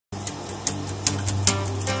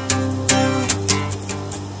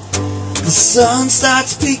The sun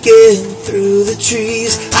starts peeking through the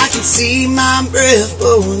trees. I can see my breath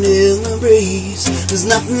blowing in the breeze. There's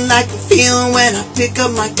nothing like the feeling when I pick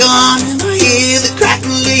up my gun and I hear the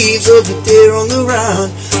cracking leaves of the deer on the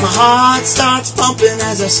run. My heart starts pumping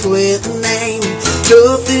as I squint and aim.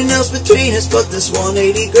 Nothing else between us but this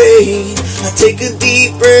 180 grain. I take a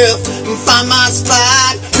deep breath and find my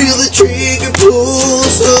spot. Feel the trigger pull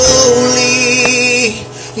slowly.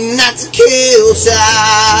 Not to kill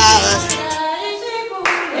shot.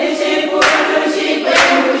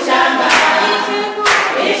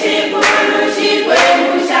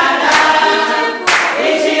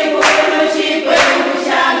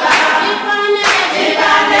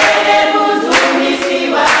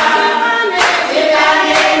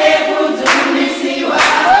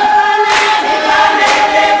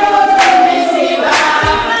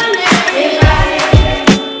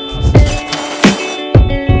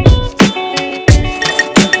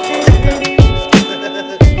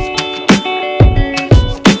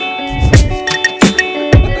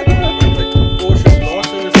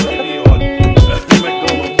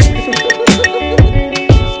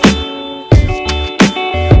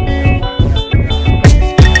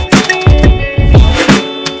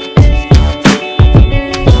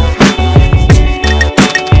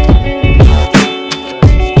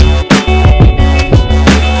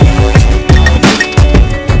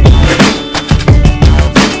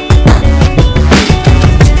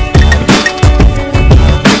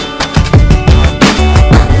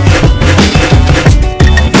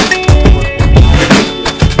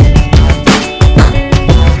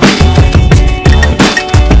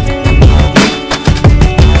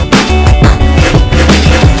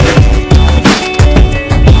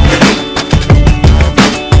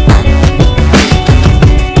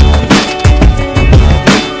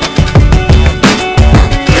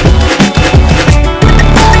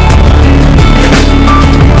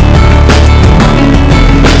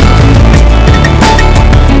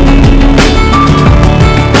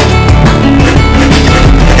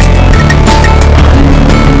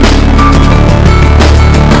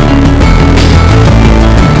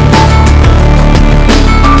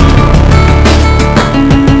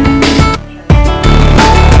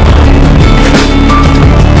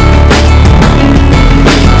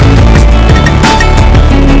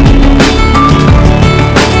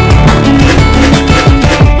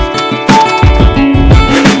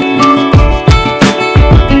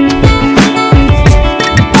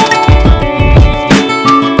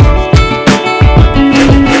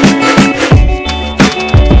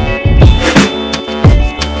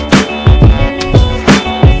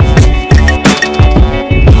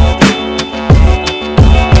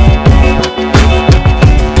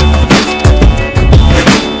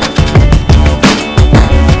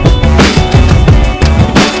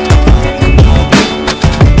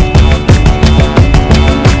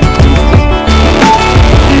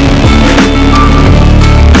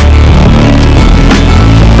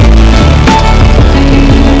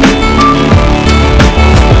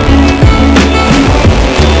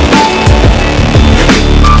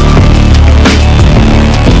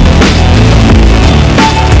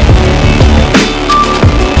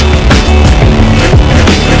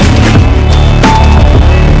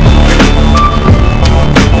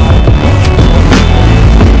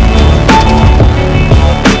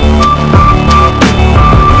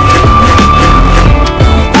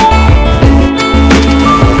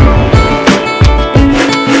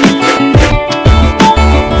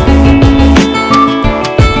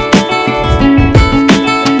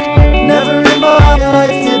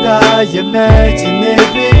 Imagine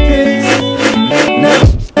every piece.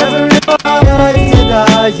 Never in my life did I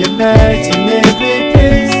imagine every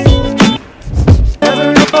piece. Never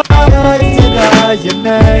in my life did I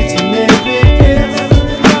imagine every piece.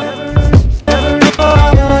 Never in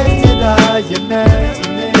my life did I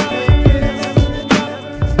imagine every piece.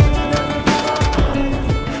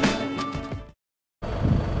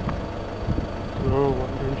 No, why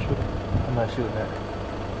didn't you shoot it? I'm not shooting that.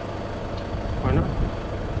 Why not?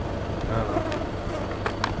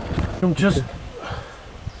 I'm just... Ik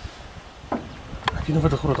weet niet of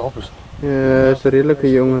het een grote op is. Ja, het is een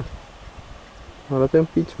redelijke jongen. Maar dat is een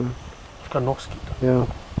piets, man. Ik kan nog schieten. Ja.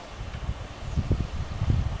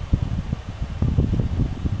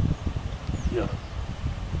 Ja.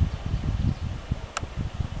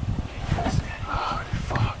 Holy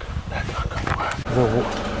fuck. Lekker kan door.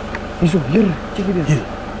 Hier zo, hier. Check je dit. Hier.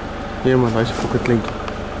 Hier man, hij is een fucking klinkie.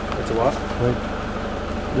 Weet je wat? Nee.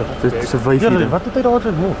 Ja, dit is een 5 hier. Wat doet hij daar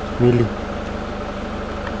altijd nog? Millie.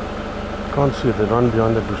 Can't see it, they run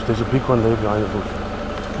behind the bush. There's a big one there behind the bush.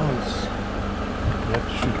 Can't see. You have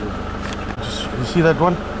to shoot it. see that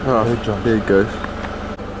one? Oh, Good job. there it goes.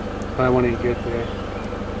 I want to get there.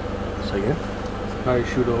 Say again? I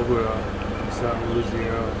shoot over San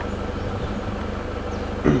Lucio.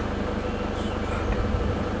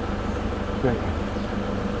 Okay.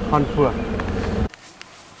 Hand vor.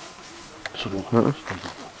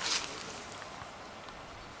 Sorry.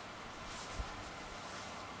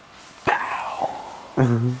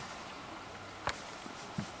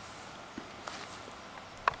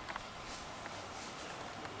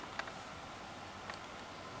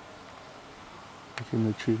 In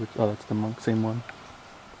the tree, oh, that's the monk, same one.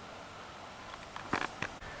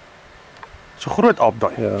 So groot op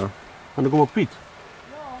daai. Ja. En dan kom op Piet.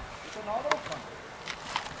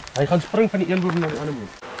 Hy gaan spring van die een boom na die ander boom.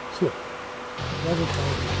 So. Ja,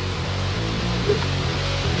 dit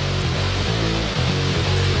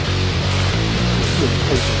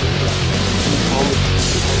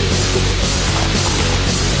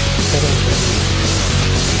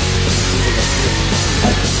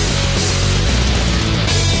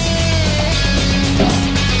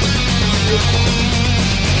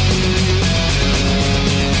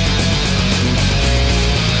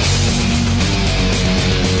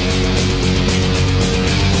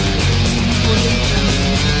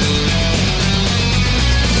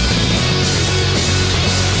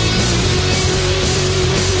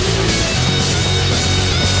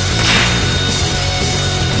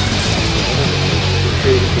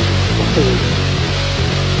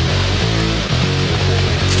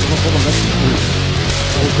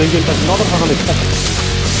Ik denk dat het nader gaan liggen.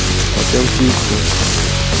 Wat jij hem ziet.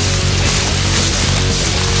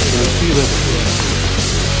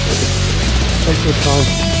 Kijk wat gaan.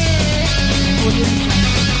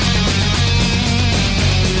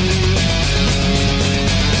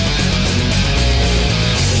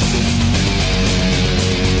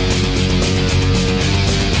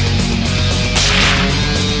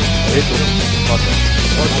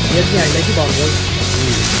 Yes, yeah, I like it all.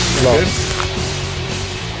 Hello.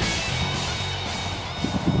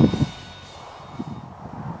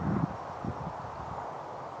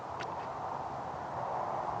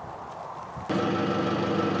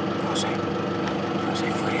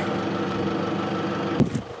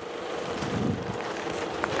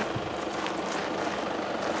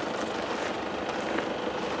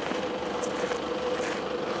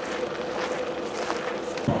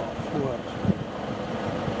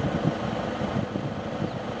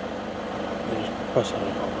 Pas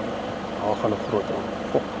aan. Al gaan 'n groot aan.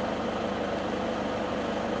 Fok.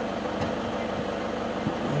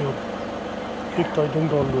 Ja. Kyk daai ding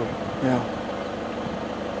daar loop. Ja.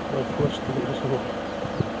 My voorste is nog.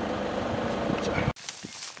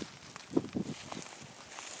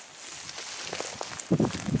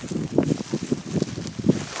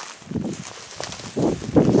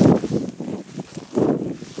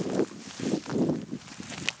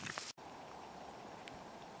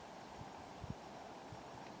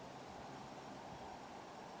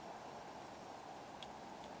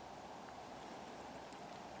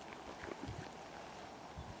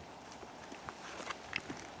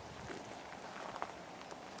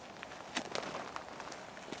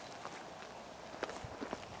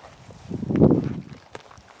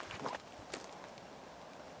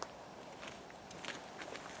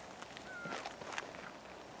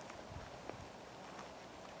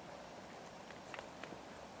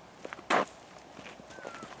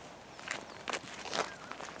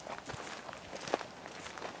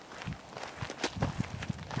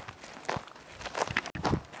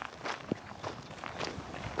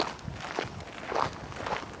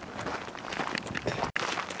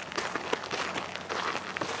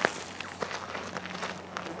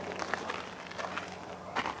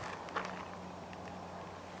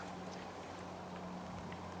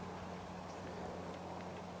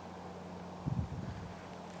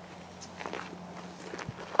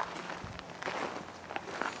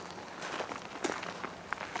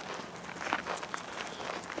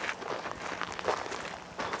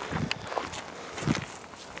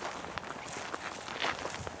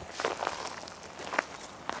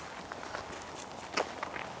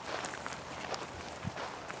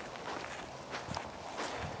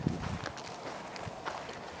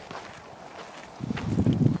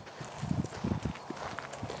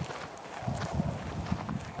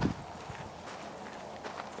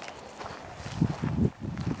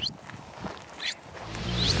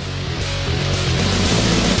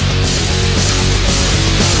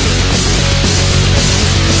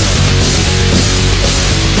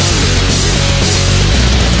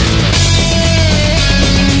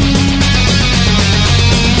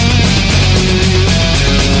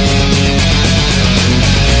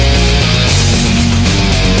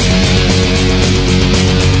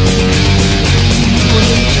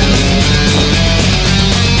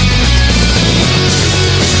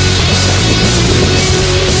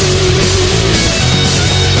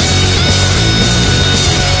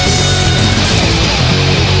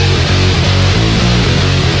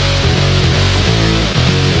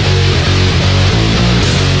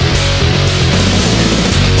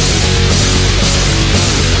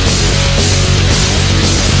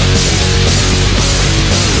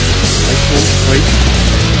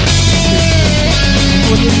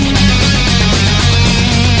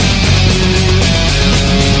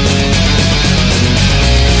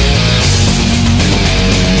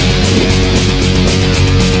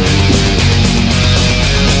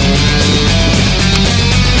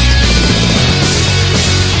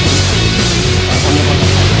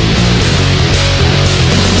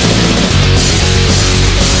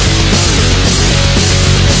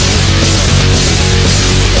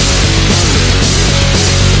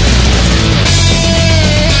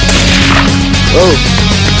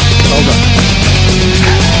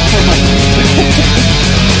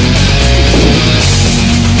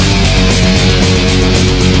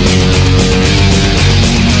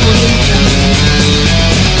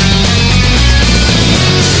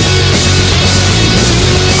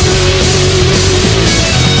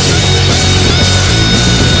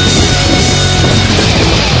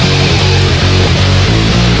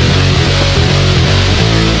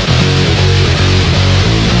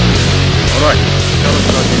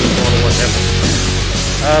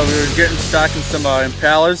 stalking some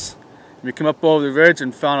impalas. We came up over the ridge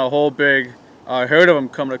and found a whole big herd of them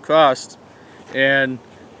coming across. And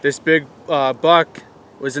this big buck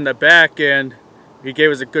was in the back, and he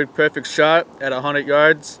gave us a good perfect shot at 100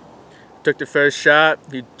 yards. Took the first shot,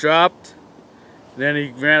 he dropped, then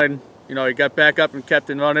he ran, he got back up and kept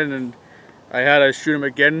on running, and I had to shoot him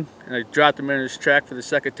again, and I dropped him in his track for the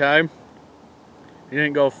second time. He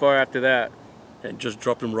didn't go far after that. And just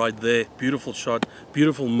dropped him right there. Beautiful shot,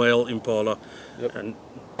 beautiful male impala. Yep.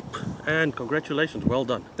 And congratulations, well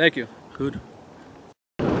done. Thank you. Good.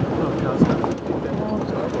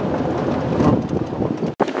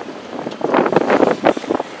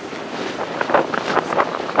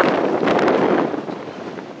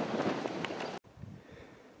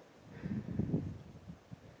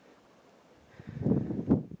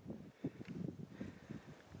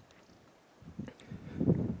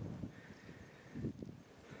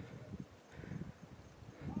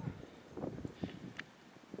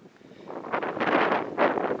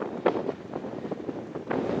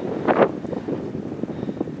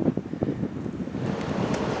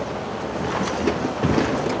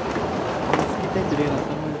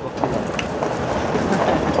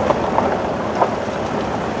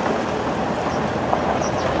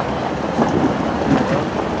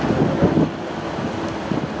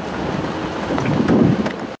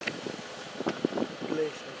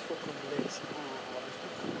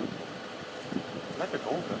 Lekker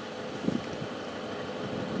donker.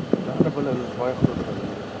 De aardappelen is mooi goed.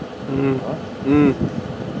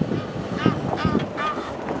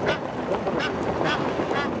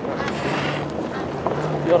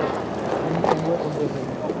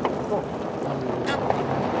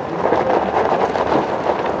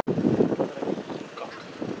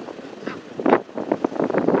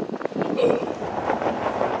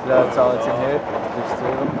 That's all it's in here? There's two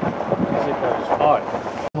of them? Oh.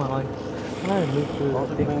 Come on, can I move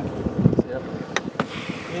the thing?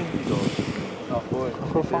 Oh boy.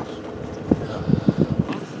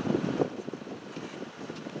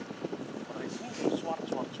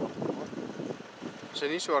 Ze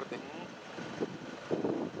niet zwart niet.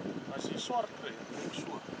 Als je zwart krijgt,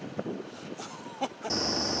 zo.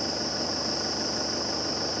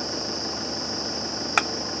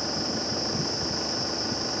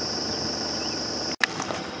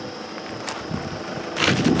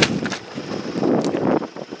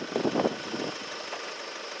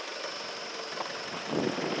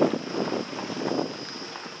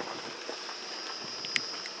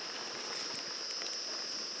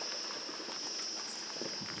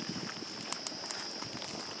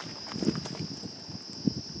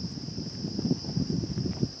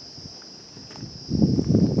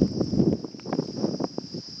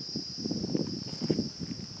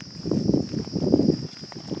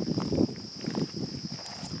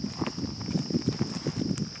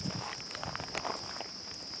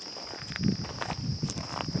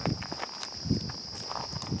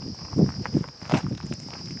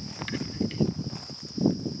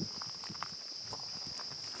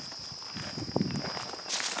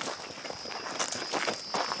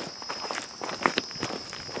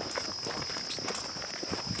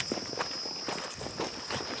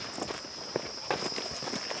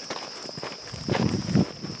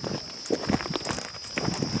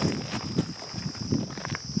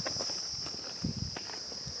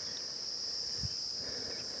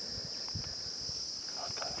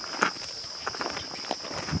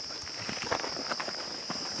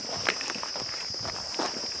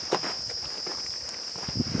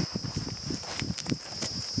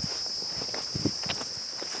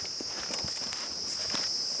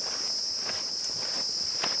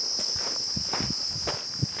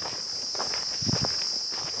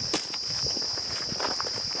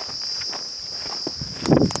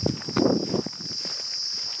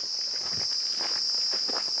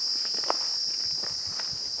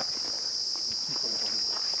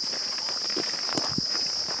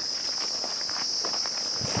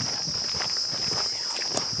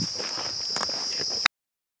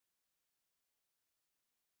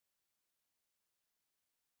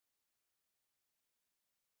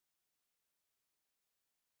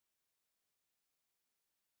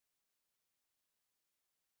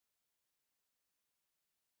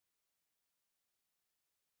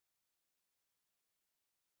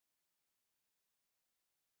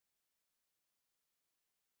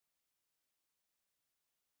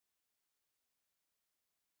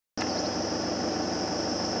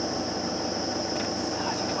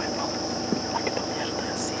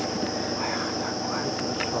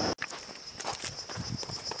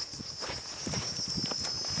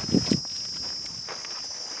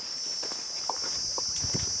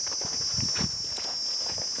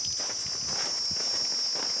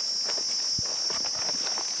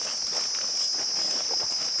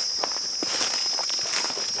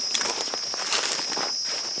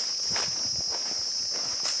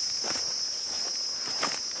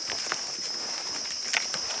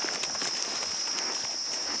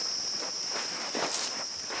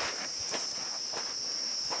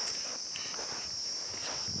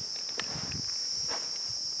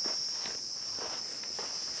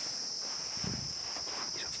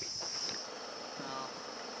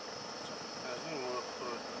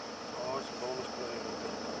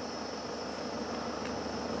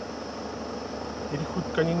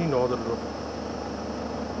 Kan jy nie nader loop?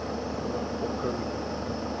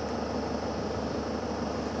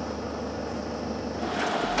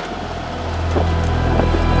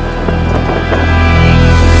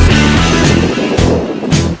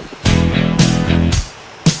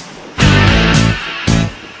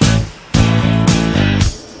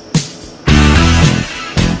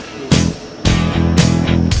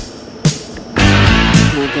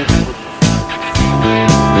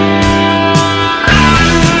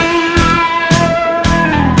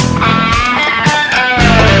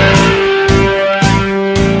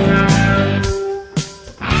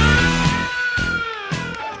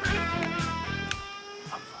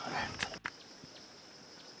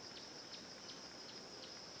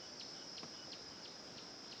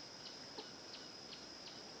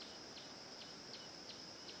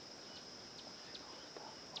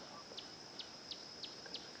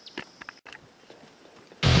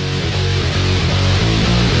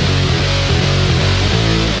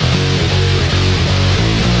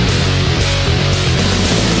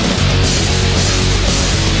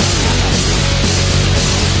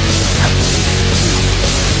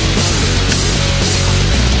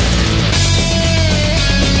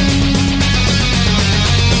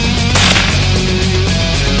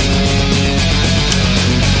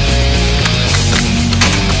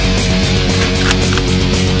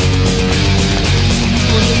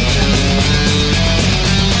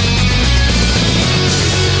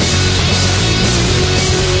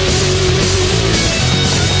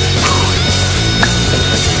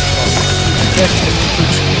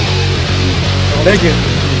 Thank you.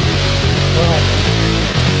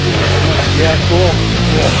 Yeah, cool.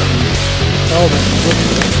 Yeah. Oh, that's good.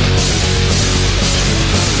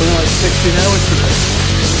 It's only like 16 hours today.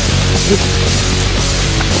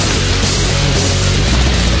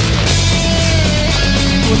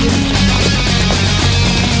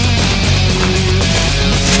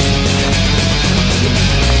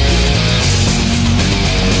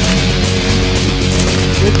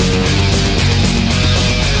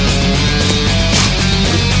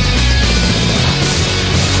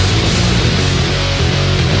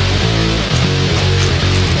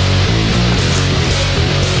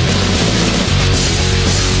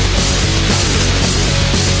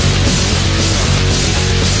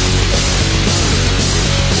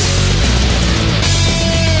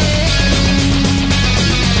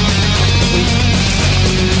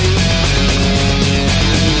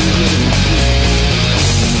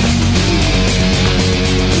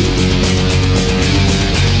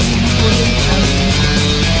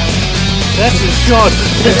 That's a shot!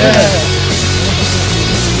 Yeah.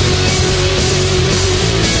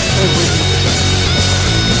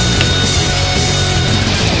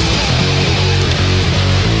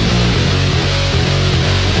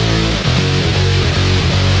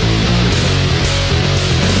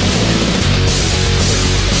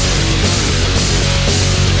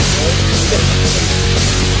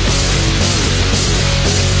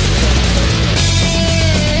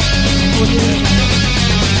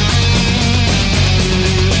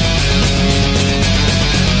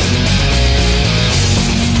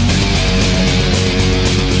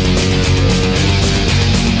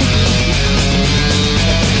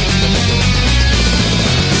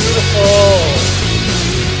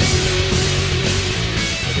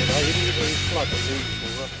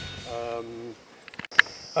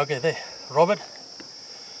 Okay, there. Robert,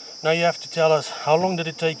 now you have to tell us, how long did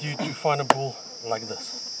it take you to find a bull like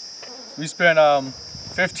this? We spent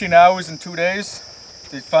 15 hours and 2 days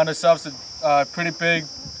to find ourselves a pretty big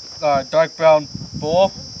dark brown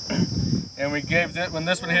bull. And we gave it, when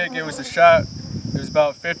this one here gave us a shot, it was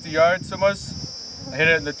about 50 yards from us. I hit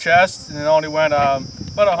it in the chest and it only went about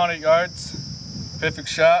 100 yards. Perfect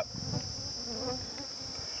shot.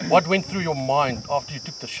 What went through your mind after you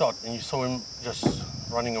took the shot and you saw him just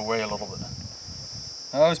running away a little bit?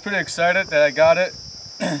 I was pretty excited that I got it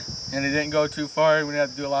and it didn't go too far. We didn't have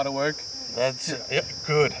to do a lot of work. That's yeah,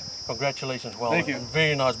 good. Congratulations. Well, thank you.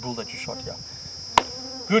 Very nice bull that you shot here.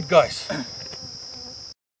 Good, guys.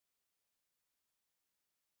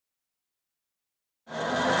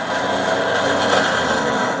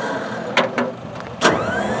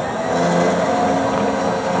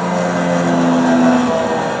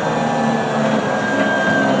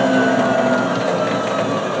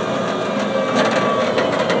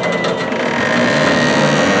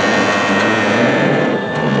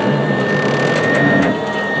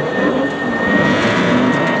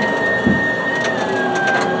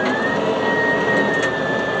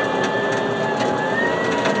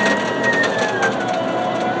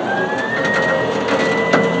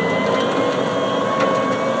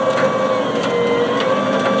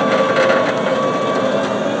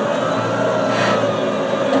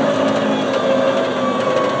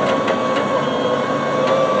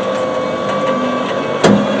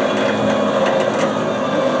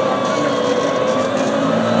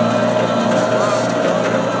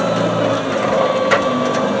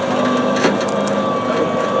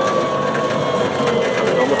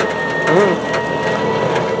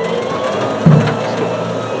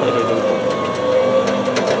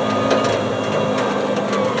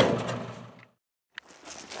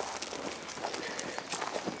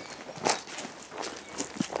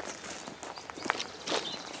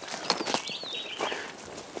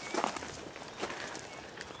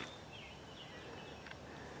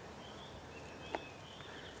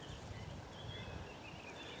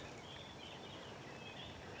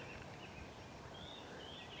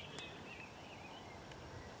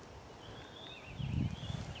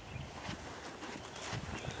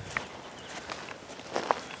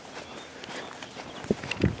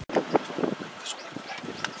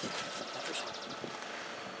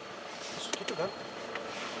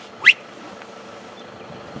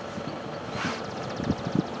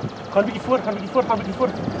 Gaan bietjie voor, gaan bietjie voor, gaan bietjie voor.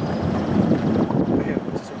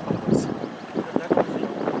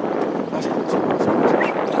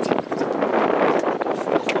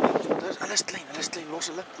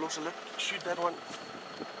 Los hulle. Shoot that one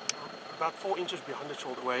about 4 inches behind the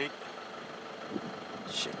shoulder. Wait.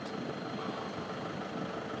 Shit.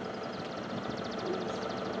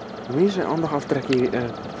 Mense sy aandag aftrek hier.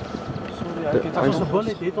 Sorry, ek het ons 'n bul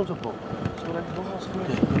het ons 'n bul. So dat nog as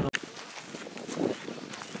genoeg.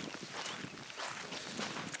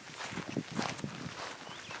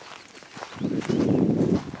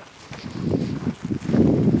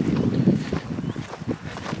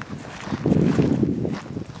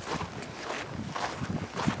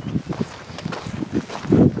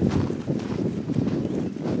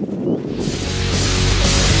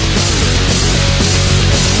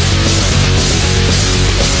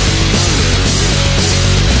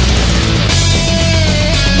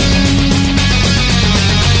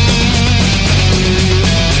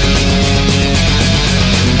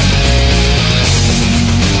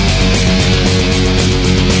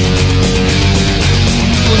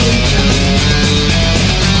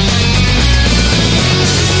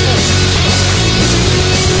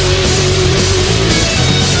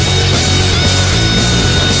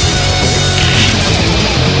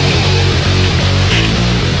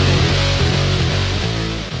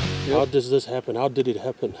 How does this happen? How did it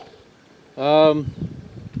happen? Well,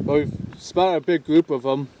 we've spotted a big group of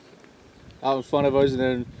them out in front of us, and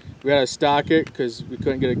then we had to stalk it because we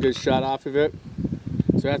couldn't get a good shot off of it.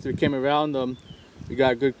 So after we came around them, we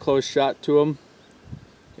got a good close shot to them,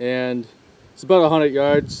 and it's about 100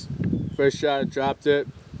 yards. First shot, I dropped it,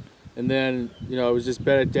 and then it was just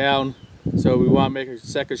bedded down. So we want to make a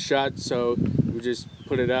second shot, so we just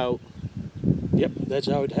put it out. Yep, that's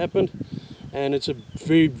how it happened. And it's a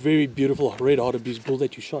very, very beautiful red hartebeest bull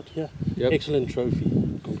that you shot here. Yep. Excellent trophy.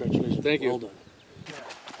 Congratulations. Thank you. Well done.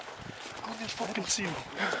 Oh, there's fucking seal.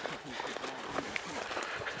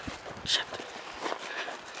 Shit.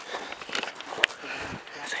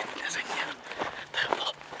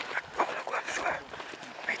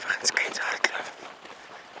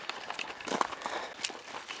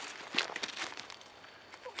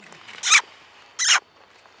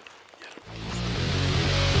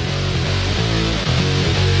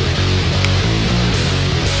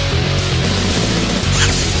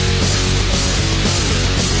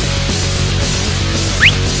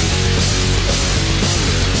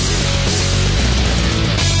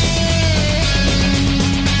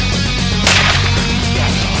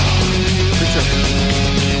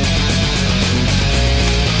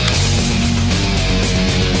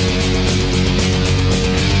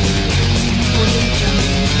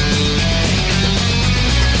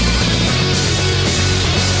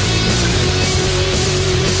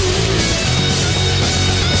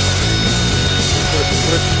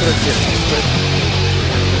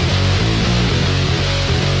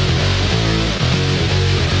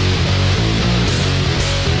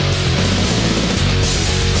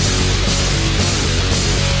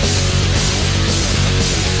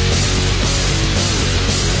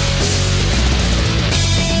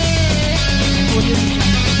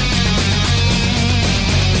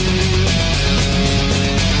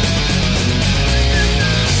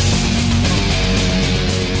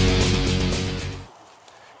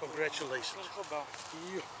 Congratulations.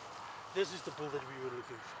 Yeah. This is the bull that we were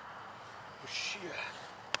looking for. Oh, shit.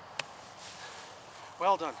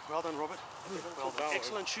 Well done, Robert. Well done.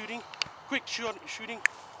 Excellent shooting. Quick shooting,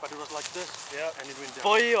 but it was like this. Yeah. And it went down.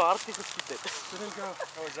 Boy, jou hard geskiet het. Didn't go.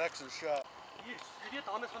 That was excellent shot. Yes. Jy weet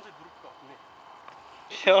anders van sy broek kap, nee.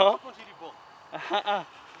 Ja. Ons hierdie bul.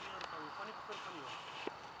 Van die begin van die jaar.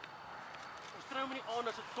 Ons trou met die aan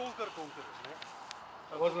as dit donker is, né?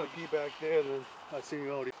 I wasn't a key back there, then I seen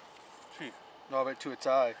you already. No, I went to a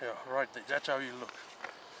tie. Yeah, right. That's how you look.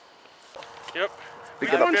 Yep. Pick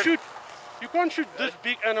You it up. can't shoot this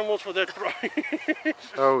big animals for that price.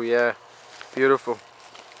 Oh yeah, beautiful.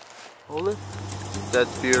 Hold it.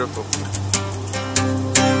 That's beautiful.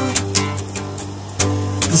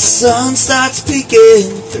 The sun starts peeking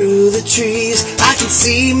through the trees. I can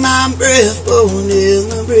see my breath blowing in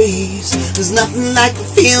the breeze. There's nothing like the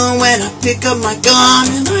feeling when I pick up my gun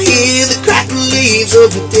and I hear the crackling leaves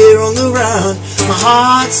of a deer on the run. My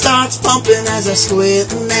heart starts pumping as I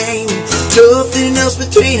squint and aim. Nothing else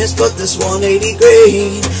between us but this 180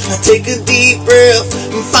 grain. I take a deep breath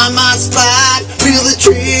and find my spot. Feel the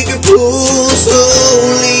trigger pull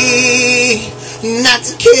slowly. Not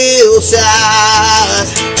to kill shot.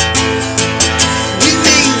 Give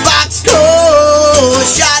me box coat,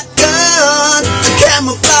 shotgun, a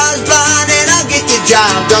camouflage blind, and I'll get the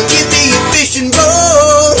job done. Give me a fishing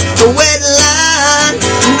boat, a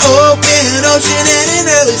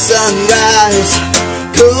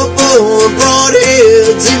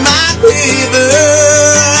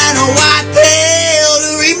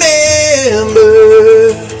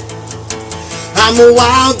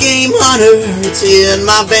hunter, it's in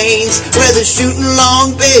my veins. Whether shooting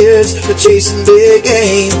long bears or chasing big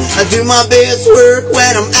game, I do my best work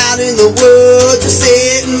when I'm out in the woods, just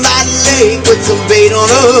sitting by the lake with some bait on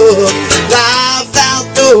a hook. Life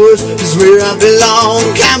outdoors is where I belong.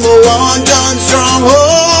 Camel one, gun strong,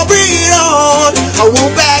 oh bring it on. I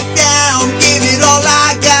won't back down, give it all I